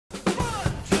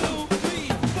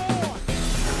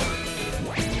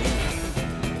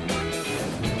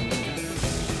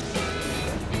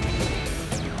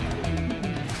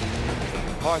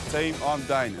Hi team, I'm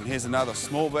Dane and here's another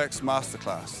Small Blacks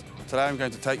Masterclass. Today I'm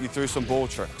going to take you through some ball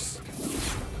tricks.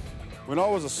 When I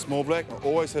was a small black, I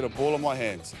always had a ball in my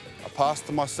hands. I passed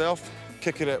to myself,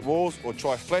 kick it at walls or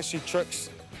try flashy tricks,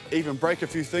 even break a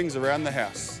few things around the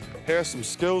house. Here are some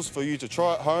skills for you to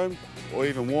try at home or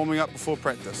even warming up before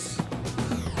practice.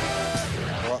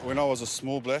 Right, when I was a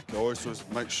small black, I always was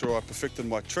make sure I perfected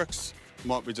my tricks.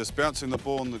 Might be just bouncing the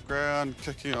ball on the ground,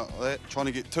 kicking like that, trying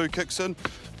to get 2 kicks in.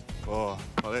 Oh,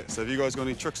 like that. So have you guys got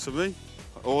any tricks for me?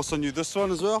 I also knew this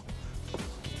one as well.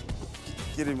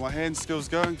 Getting my hand skills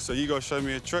going. So you guys show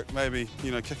me a trick, maybe, you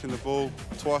know, kicking the ball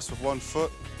twice with 1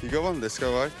 foot. You got one? Let's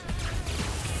go, eh?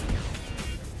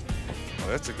 Oh,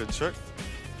 that's a good trick.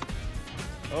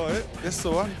 Oh, yeah, that's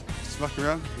the one. Just muck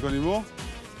around. You got any more?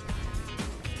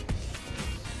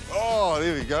 Oh,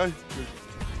 there we go.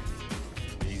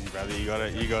 Easy, brother. You got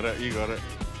it, you got it, you got it.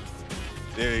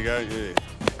 There we go, yeah.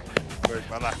 Great,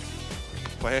 brother.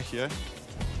 Play hacky, eh?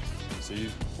 So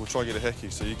we'll try to get a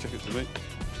hacky, so you kick it to me.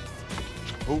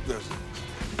 Oh, there's...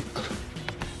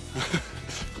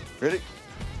 Ready?